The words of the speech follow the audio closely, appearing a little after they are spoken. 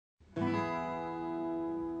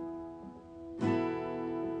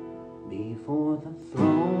Before the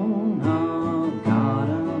throne of God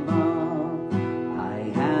above,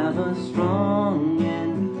 I have a strong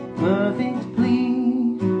and perfect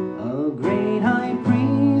plea, a great high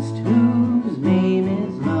priest whose name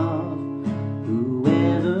is love,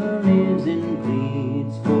 whoever lives and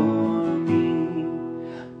pleads for me.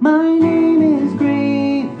 My name is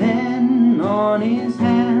graven on his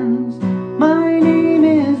hands, my name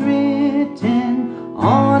is written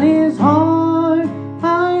on his heart.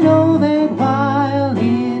 I know that while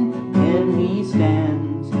in heaven he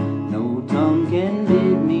stands, no tongue can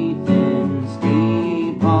bid me thence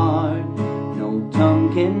depart. No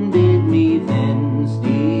tongue can bid me thence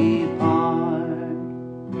depart.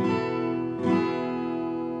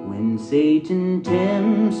 When Satan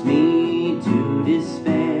tempts me to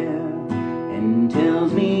despair and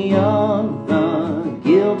tells me of the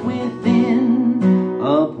guilt within,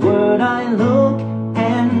 upward I look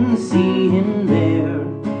and see him there,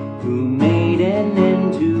 who made an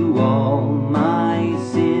end to all my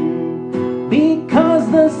sin. Because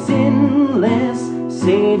the sinless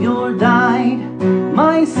Savior died,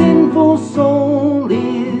 my sinful soul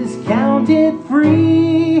is counted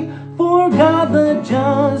free. For God the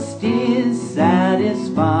just is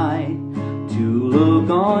satisfied to look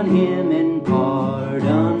on him and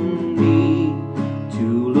pardon me,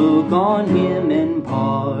 to look on him and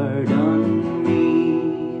pardon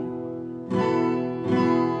me.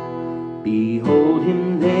 Behold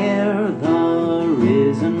him there, the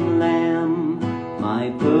risen Lamb, my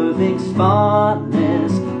perfect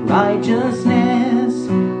spotless righteousness,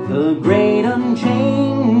 the great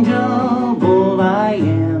unchangeable I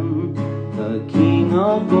am, the King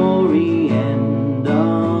of glory and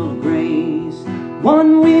of grace.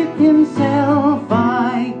 One with himself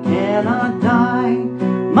I cannot die,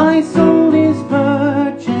 my soul is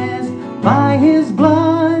purchased by his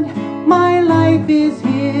blood, my life is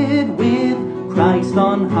hid with Christ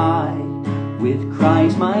on high, with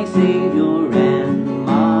Christ my Savior and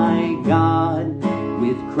my God,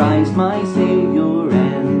 with Christ my Savior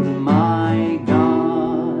and my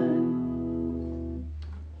God.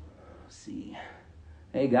 Let's see.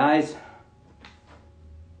 Hey guys,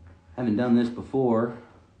 haven't done this before.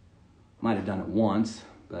 Might have done it once,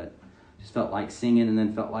 but just felt like singing and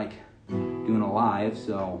then felt like doing a live,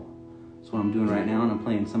 so that's what I'm doing right now, and I'm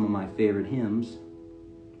playing some of my favorite hymns.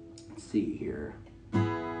 Let's see here.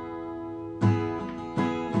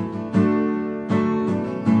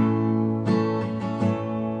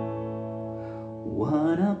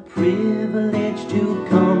 What a privilege to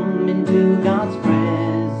come into God's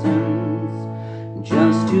presence,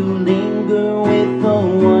 just to linger with the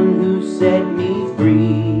one who set me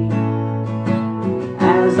free.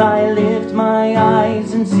 As I lift my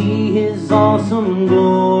eyes and see his awesome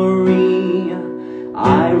glory,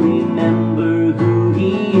 I remember who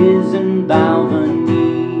he is and bow the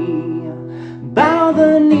knee. Bow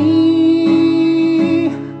the knee,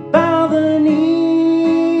 bow the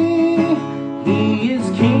knee. He is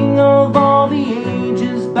King of all the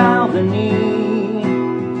ages, bow the knee.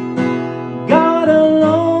 God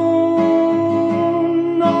alone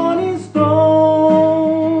on his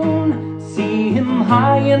throne, see him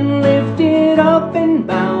high and lifted up and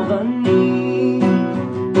bow the knee.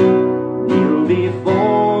 Kneel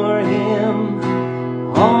before him,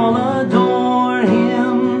 all adore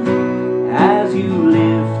him, as you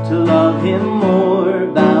live to love him more,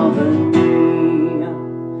 bow the knee.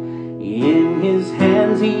 In his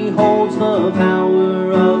hands he holds the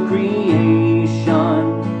power of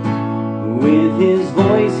creation, with his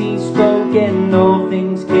voice he spoke and all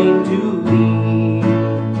things came to be.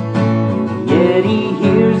 Yet he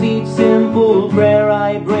hears each simple prayer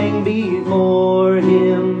I bring before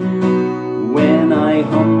him, when I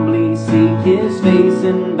humbly seek his face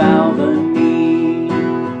and bow the knee.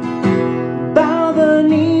 Bow the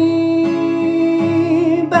knee,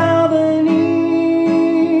 bow the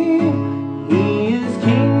knee. He is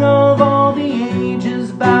King of all the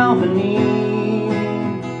ages, bow the knee.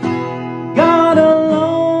 God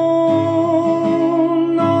alone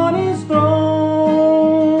on his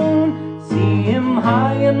throne, see him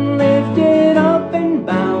high and lifted up and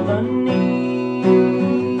bow the knee.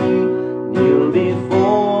 Kneel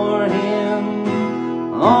before him,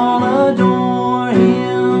 all adore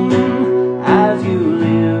him, as you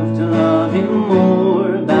live to love him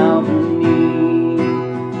more, bow the knee.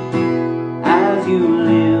 As you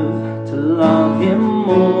live to love him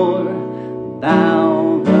more,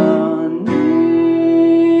 bow the knee.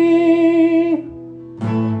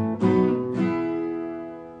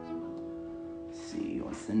 Let's see,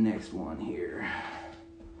 what's the next one here?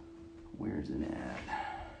 Where's it at?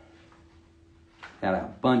 Got a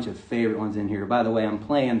bunch of favorite ones in here. By the way, I'm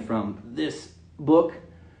playing from this book,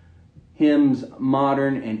 Hymns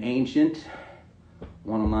Modern and Ancient.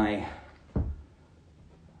 One of my,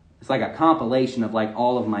 it's like a compilation of like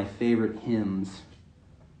all of my favorite hymns.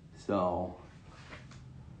 So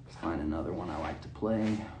let's find another one I like to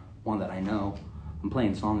play. One that I know. I'm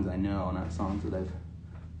playing songs I know, not songs that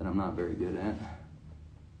I'm not very good at.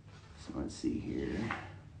 So let's see here.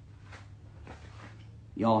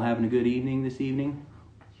 Y'all having a good evening this evening?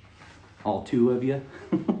 All two of you?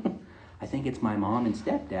 I think it's my mom and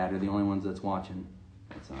stepdad are the only ones that's watching.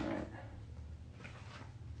 That's all right.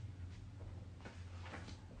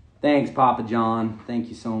 Thanks, Papa John. Thank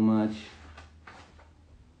you so much.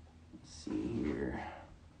 Let's see here.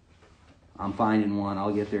 I'm finding one.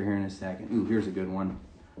 I'll get there here in a second. Ooh, here's a good one.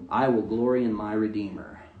 I will glory in my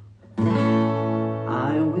Redeemer.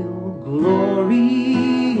 I will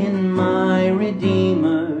glory in my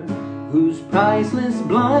Redeemer, whose priceless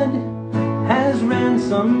blood has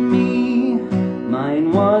ransomed me.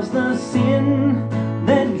 Mine was the sin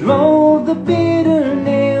that drove the bitter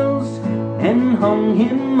nails and hung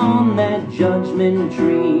him on that judgment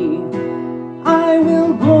tree. I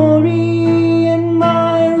will glory in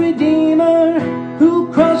my Redeemer,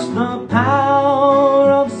 who crushed the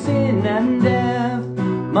power of sin and death,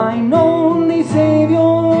 mine only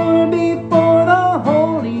Savior before the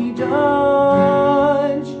holy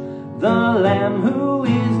judge. The Lamb who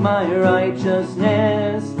is my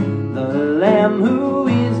righteousness, the Lamb who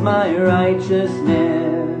is my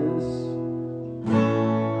righteousness.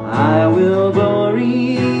 I will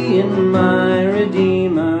glory in my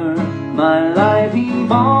Redeemer, my life he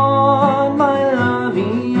bought, my love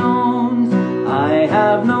he owns. I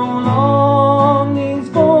have no longings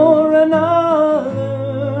for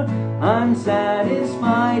another, I'm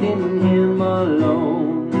satisfied in him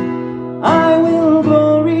alone. I will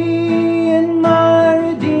glory in my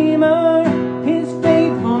Redeemer, his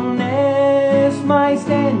faithfulness my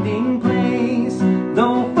standing place.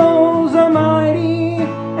 Though foes are mighty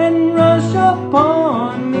and rush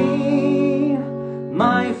upon me,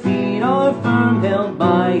 my feet are firm, held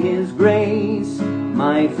by his grace.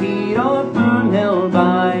 My feet are firm, held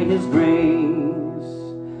by his grace.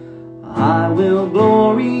 I will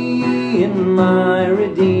glory in my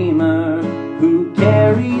Redeemer, who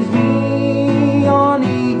carries me on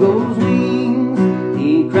eagle's wings.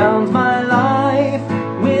 He crowns my life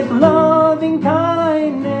with loving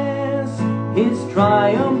kindness, his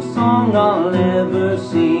triumph song I'll ever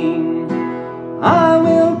sing. I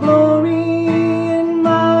will glory in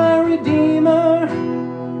my Redeemer,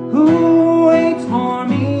 who waits for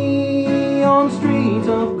me on streets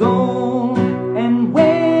of gold. And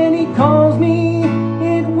when he calls me,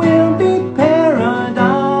 it will be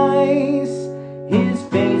paradise, his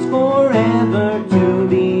face forever to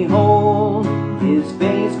behold, his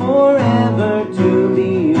face forever to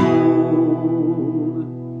behold.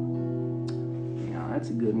 Yeah, that's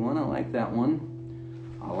a good one. I like that one.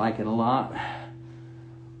 I like it a lot.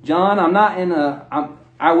 John, I'm not in a...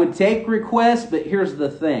 I would take requests, but here's the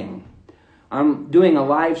thing. I'm doing a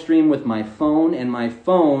live stream with my phone, and my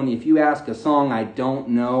phone, if you ask a song I don't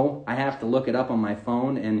know, I have to look it up on my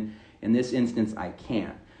phone, and in this instance, I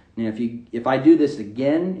can't. Now, if I do this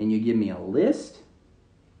again and you give me a list,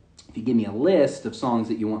 if you give me a list of songs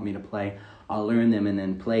that you want me to play, I'll learn them and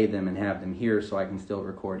then play them and have them here so I can still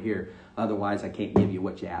record here. Otherwise, I can't give you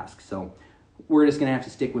what you ask. So we're just going to have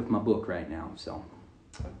to stick with my book right now. So,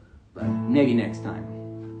 but maybe next time.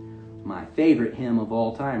 My favorite hymn of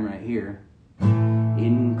all time right here.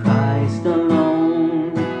 In Christ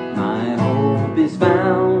alone, my hope is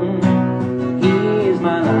found. He is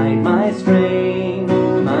my light, my strength,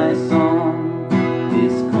 my song.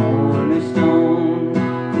 This cornerstone,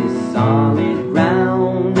 this solid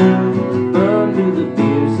ground, firm through the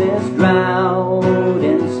fiercest drought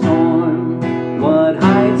and storm. What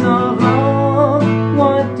heights of love,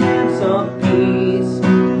 what depths of peace,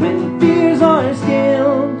 when fears are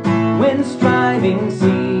stilled, when striving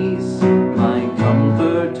cease. My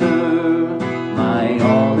comforter, my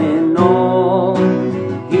all in all,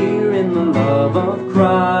 here in the love of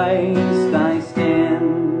Christ I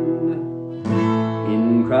stand.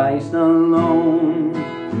 In Christ alone,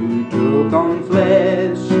 who took on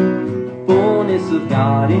flesh, fullness of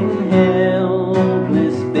God in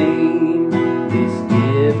helpless babe, this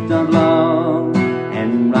gift of love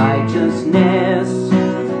and righteousness,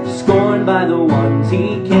 scorned by the ones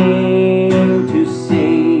he came to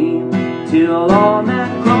save, till on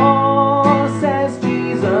that cross as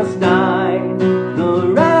Jesus died, the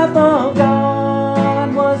wrath of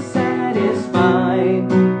God was satisfied,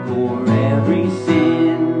 for every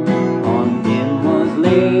sin on him was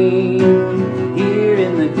laid. Here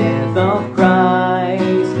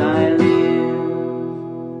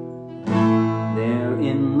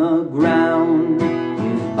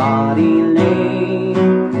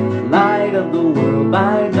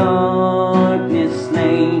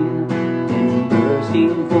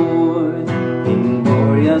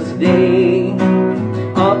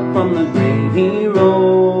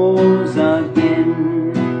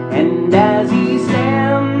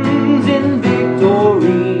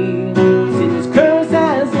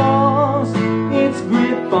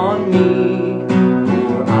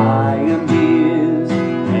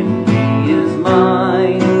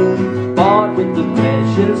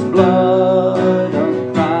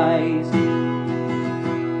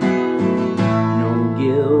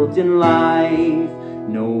in life,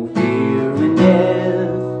 no fear in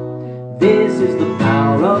death. This is the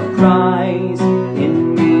power of Christ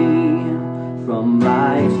in me, from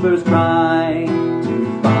life's first cry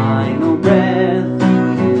to final breath.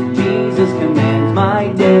 Jesus commands my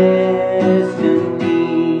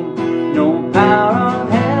destiny. No power of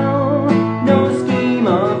hell, no scheme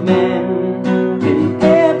of men can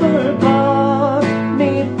ever pluck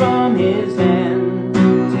me from his hand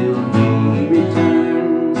till he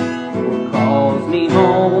returns or calls me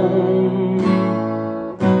home.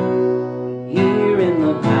 Here in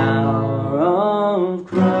the power of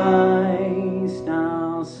Christ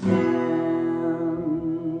I'll stand.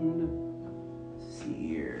 Let's see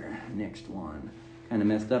here, next one. Kind of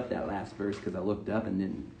messed up that last verse because I looked up and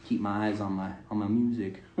didn't keep my eyes on my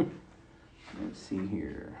music. Let's see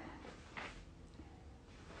here.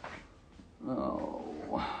 Oh,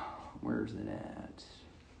 where's it at?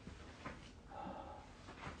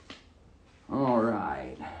 All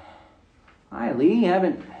right. Hi, Lee.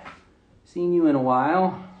 Haven't seen you in a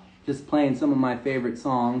while. Just playing some of my favorite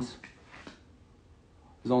songs.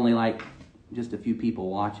 There's only like just a few people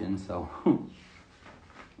watching, so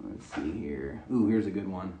let's see here. Ooh, here's a good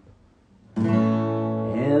one.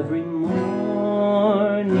 Every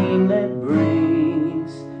morning that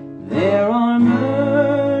breaks, there are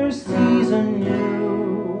mercies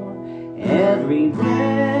anew. Every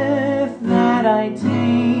breath that I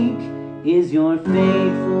take is your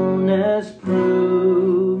faithfulness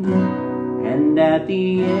proved. And at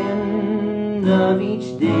the end of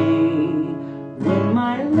each day, when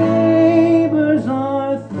my labors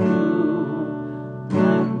are through,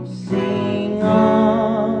 I'll sing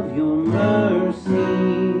of your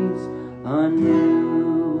mercies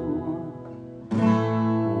anew.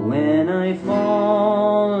 When I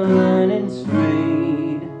fallen and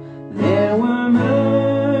strayed, there were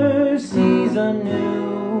mercies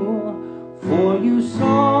anew, for you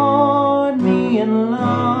sought me in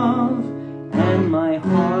love, and my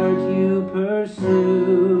heart you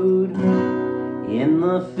pursued. In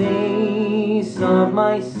the face of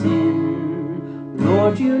my sin,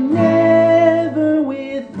 Lord, you never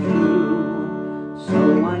withdrew.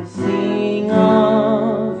 So I sing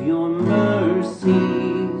of your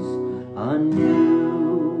mercies anew.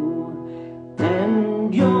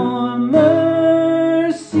 And your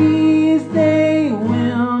mercies, they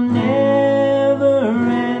will never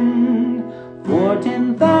end. For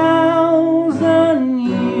 10,000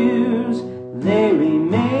 years they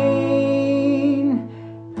remain.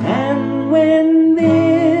 And when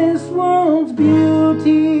this world's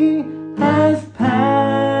beauty has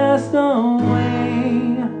passed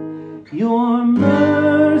away, your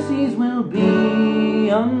mercies will be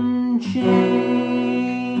unchanged.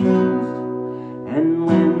 And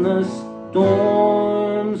when the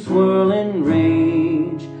storms swirl and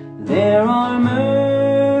rage, there are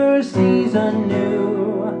mercies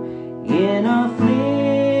anew. In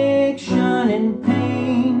affliction and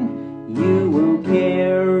pain, you will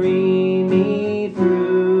carry me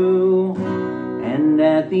through. And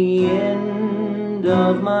at the end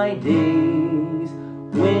of my days,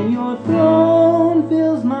 when your throne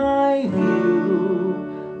fills my view,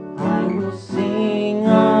 I will sing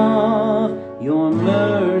of your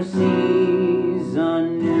mercies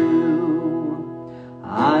anew.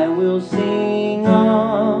 I will sing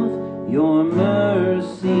of your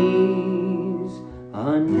mercies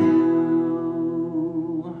anew.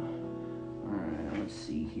 All right, let's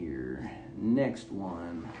see here. Next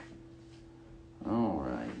one. All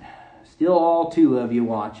right. Still all two of you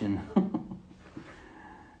watching.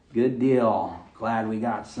 Good deal. Glad we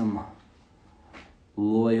got some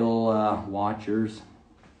loyal watchers.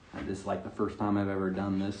 This is like the first time I've ever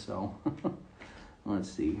done this, so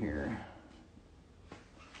let's see here.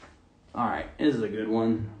 All right, this is a good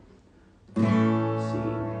one. Let's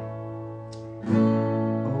see.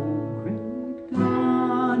 Oh, great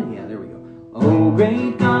God. Yeah, there we go. Oh,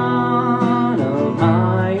 great God of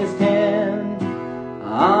highest hand,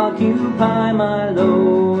 occupy my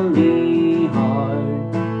lowly heart.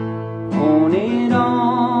 Own it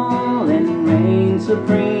all and reign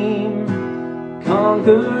supreme.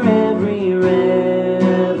 Conquer every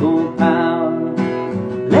rebel power.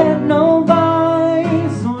 Let no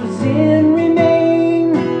vice or sin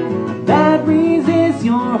remain that resists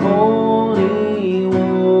your holy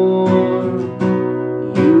war.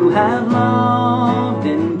 You have loved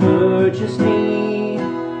and purchased me.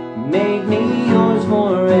 Make me yours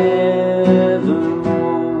forevermore.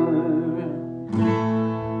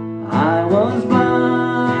 I was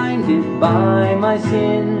blinded by my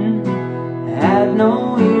sin, had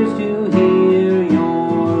no ears to hear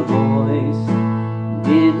your voice,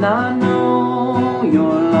 did not know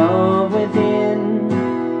your love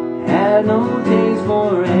had no taste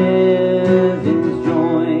for heaven's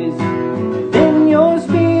joys. Then your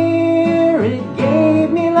Spirit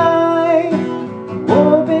gave me life,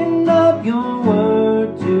 opened up your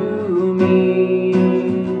word to me.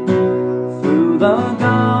 Through the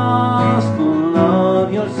gospel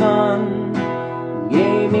of your Son,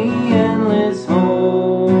 gave me endless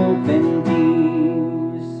hope and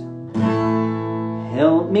peace.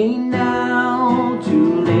 Help me now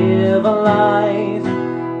to live a life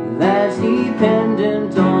that's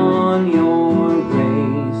dependent on your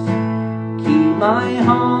grace. Keep my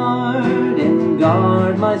heart and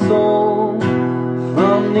guard my soul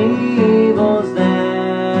from the evils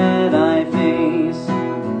that I face.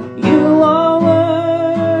 You are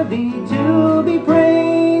worthy to be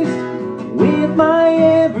praised with my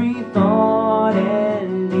every thought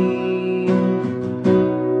and deed.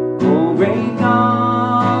 O great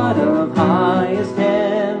God of highest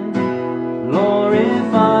heaven,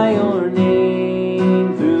 glorify your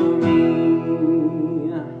name through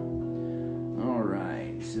me. All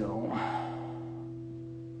right, so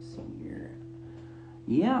let's see here.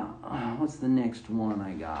 Yeah, what's the next one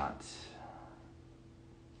I got?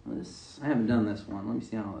 I haven't done this one. Let me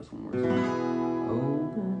see how this one works.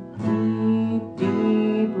 Oh, the deep,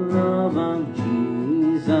 deep love of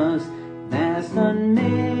Jesus, vast,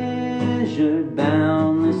 unmeasured,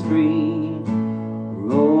 boundless, free,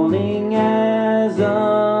 rolling as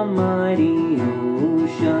a mighty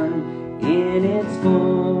ocean in its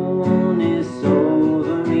fullness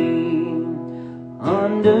over me.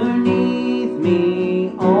 Underneath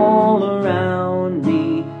me, all around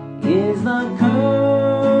me, is the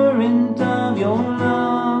current of your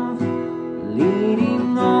love,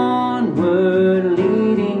 leading onward,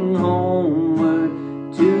 leading homeward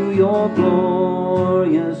to your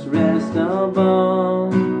glorious rest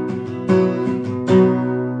above.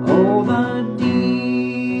 Oh, the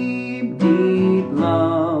deep, deep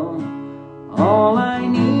love, all I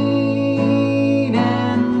need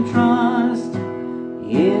and trust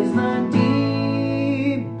is the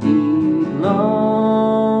deep, deep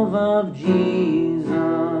love of Jesus.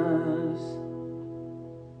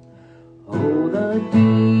 Oh, the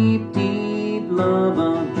deep, deep love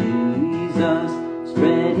of Jesus,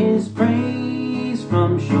 spread his praise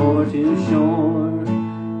from shore to shore.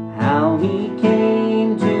 How he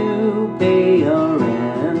came to pay a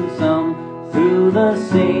ransom through the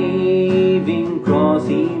saving cross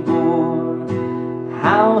he bore.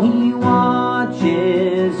 How he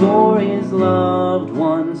watches o'er his loved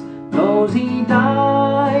ones, those he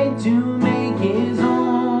died to make his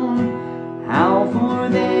own. How for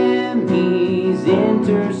them he's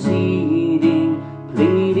interceding,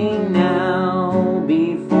 pleading now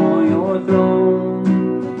before your throne.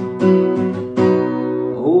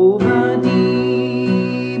 Oh, the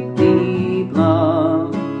deep, deep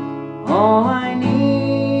love, all I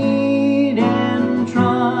need and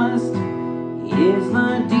trust is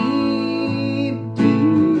the deep,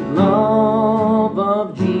 deep love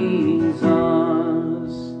of Jesus.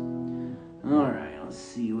 All right, let's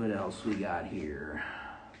see what else we got here.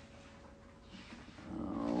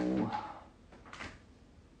 Oh,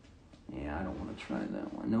 yeah, I don't want to try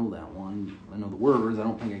that one. I know that one. I know the words. I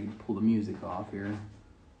don't think I can pull the music off here.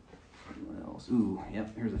 What else? Ooh,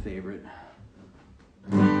 yep, here's a favorite.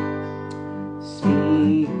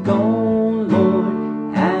 Speak, O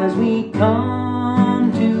Lord, as we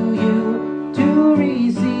come to you to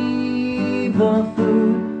receive the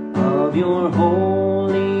food of your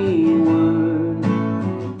holy word.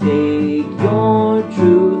 Take your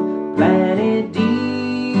truth, plant it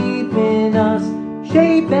deep in us,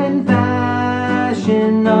 shape and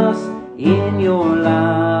fashion us in your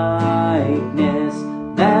likeness,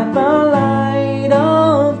 that the light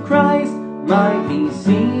of Christ might be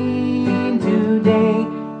seen today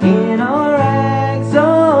in our acts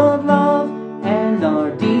of love and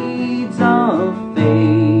our deeds of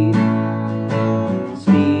faith.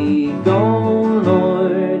 Speak, O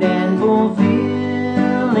Lord, and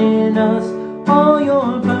fulfill in us all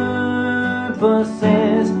your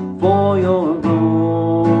purposes for your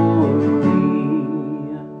glory.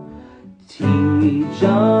 Teach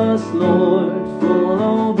us, Lord, full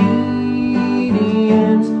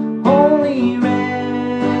obedience, holy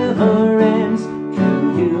reverence,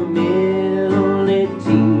 true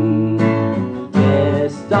humility.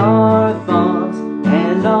 Test our thoughts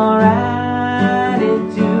and our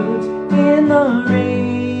attitudes in the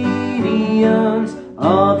radiance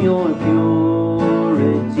of your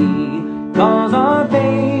purity. Cause our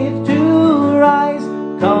faith to rise,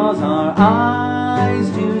 cause our eyes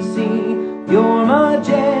to see your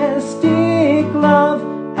majestic love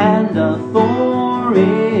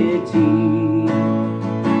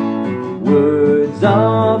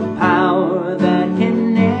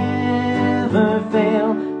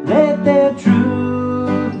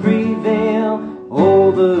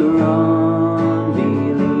conquer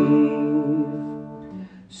unbelief.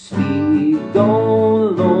 Speak,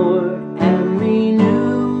 O Lord, and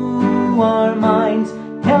renew our minds.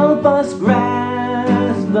 Help us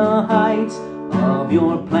grasp the heights of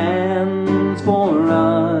your plans for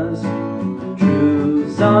us.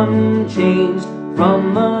 Truths unchanged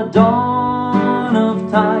from the dawn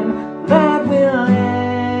of time that will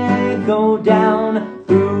echo down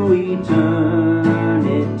through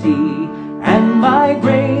eternity, and by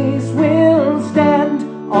grace will stand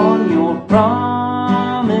on your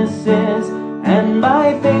promises, and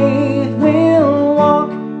by faith will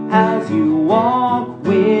walk as you walk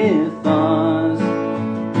with us.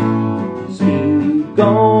 Speak,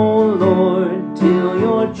 O Lord, till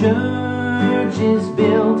your church is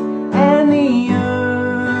built and the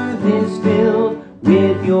earth is filled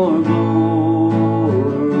with your glory.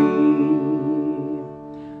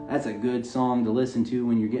 That's a good song to listen to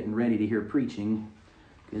when you're getting ready to hear preaching,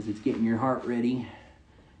 because it's getting your heart ready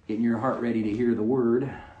to hear the word.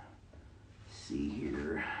 Let's see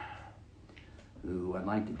here. Ooh, I'd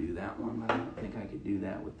like to do that one, but I don't think I could do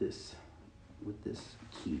that with this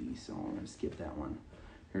key, so I'm going to skip that one.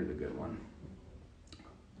 Here's a good one.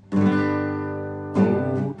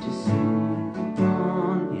 Oh, to see the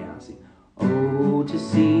dawn. Yeah, see. Oh, to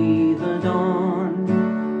see the dawn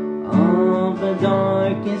of the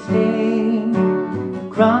darkest day.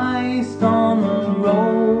 Christ on the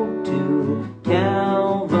road to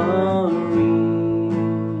Calvary.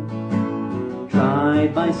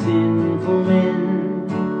 Tried by sinful men,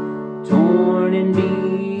 torn and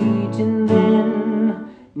beaten then,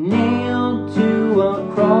 nailed to a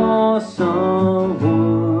cross of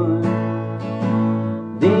wood.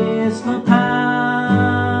 This the power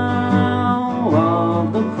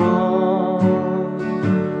of the cross.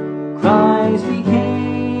 Christ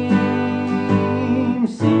became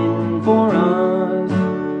sin for us,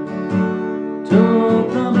 took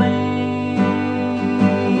the blame,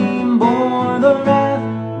 bore the wrath.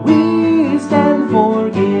 We stand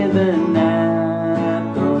forgiven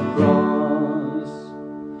at the cross.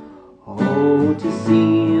 Oh, to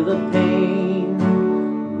see the pain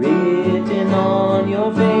written on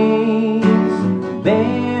your face,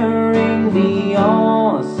 bearing the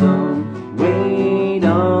awesome weight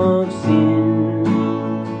of sin.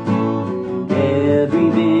 Every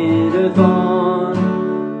bitter thought,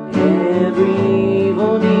 every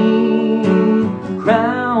evil deed,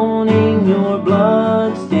 crowning your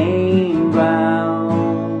blood-stained brow.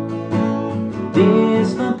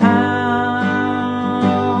 This the power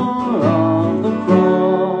of the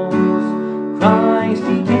cross. Christ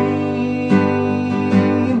became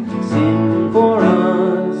sin for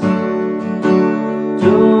us,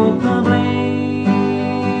 took the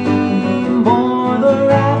blame, bore the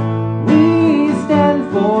wrath. We stand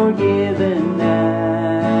forgiven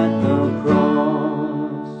at the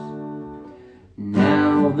cross.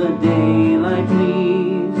 Now the daylight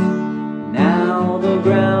leaves, now the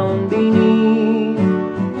ground beneath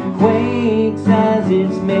quakes as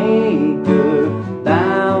its maker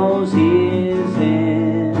bows his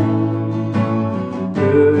head.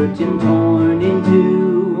 Curtain torn in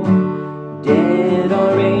two, dead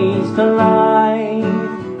are raised to life.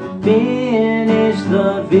 Finish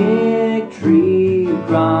the victory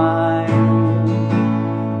cry.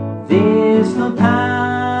 This the power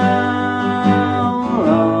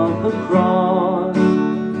of the cross.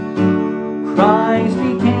 Christ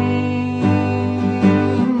became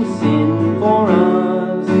sin for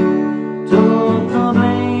us, took the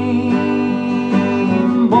blame,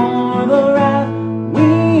 bore the wrath.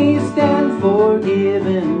 We stand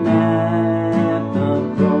forgiven at the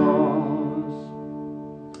cross.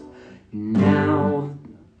 Now,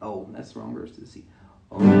 oh, that's the wrong verse to see.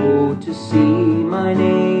 Oh, to see my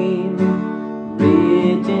name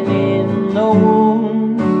written in the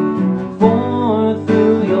wounds, for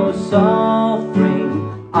through your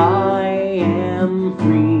suffering I am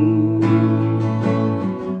free.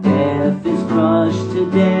 Death is crushed to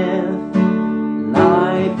death,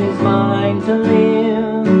 life is mine to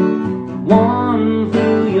live, won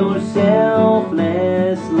through your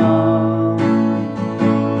selfless love.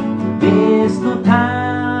 This the power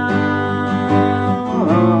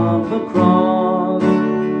of the cross.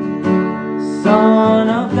 Son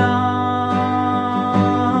of God,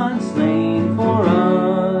 slain for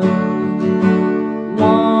us.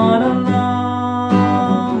 What a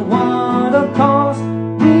love, what a cost.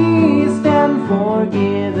 We stand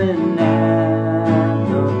forgiven at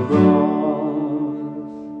the cross.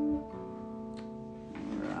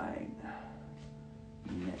 Right.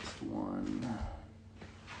 Next one.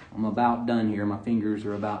 I'm about done here. My fingers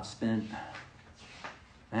are about spent.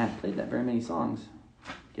 I haven't played that very many songs.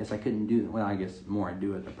 Guess I couldn't do it. Well, I guess the more I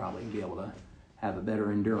do it, I'll probably be able to have a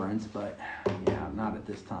better endurance, but yeah, not at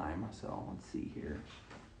this time. So let's see here.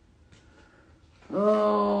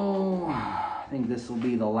 Oh, I think this will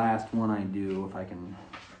be the last one I do if I can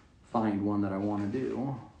find one that I want to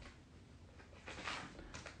do.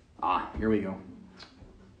 Ah, here we go.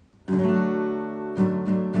 Let's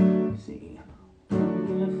see.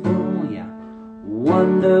 Wonderful, yeah.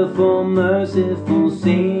 Wonderful, merciful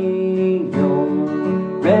Savior,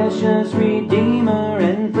 precious Redeemer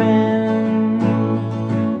and friend,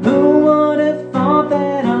 who would have thought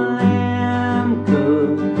that a lamb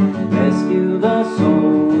could rescue the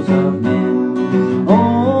souls of men?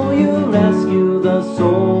 Oh, you rescue the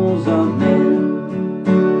souls of men.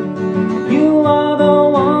 You are the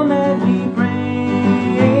one that we praise.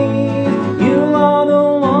 You are the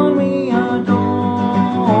one we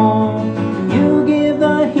adore. You give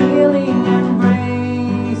the healing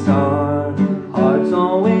embrace our hearts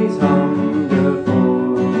always hunger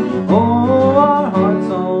for. Oh, our hearts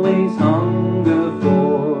always hunger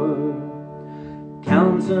for.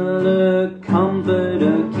 Counselor,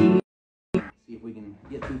 comforter, keeper. See if we can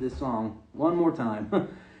get through this song one more time.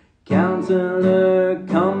 Counselor,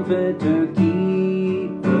 comforter,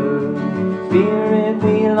 keeper, Spirit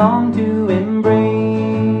we long to embrace.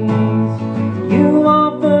 You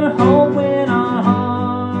offer hope when our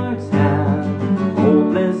hearts have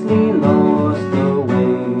hopelessly lost the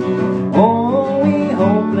way. Oh, we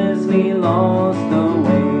hopelessly lost the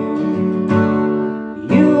way.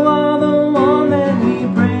 You are the one that we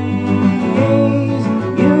praise.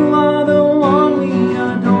 You are the one we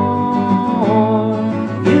adore.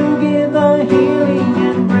 You give the healing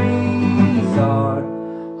embrace our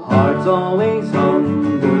hearts always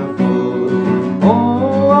hunger for.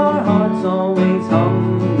 Oh, our hearts always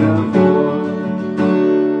hunger for.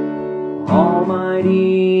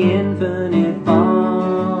 Almighty, infinite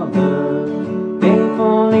Father,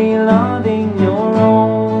 faithfully loving your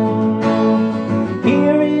own.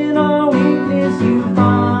 Here in our weakness you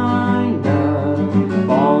find us,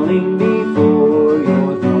 falling before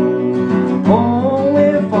your throne. Oh,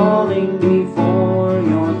 we're falling before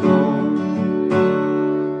your throne.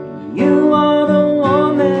 You are the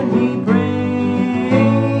one that we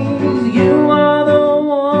praise. You are the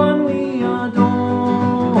one we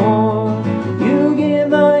adore. You give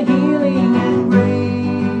the healing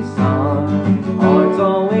embrace our hearts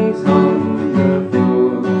always hunger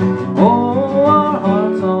for. Oh, our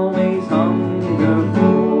hearts always hunger for.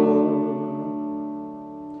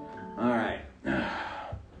 All right.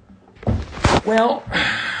 Well,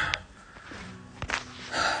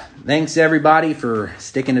 thanks everybody for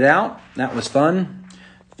sticking it out. That was fun.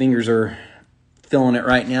 Fingers are feeling it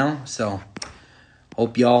right now. So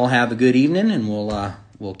hope y'all have a good evening, and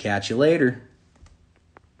we'll catch you later.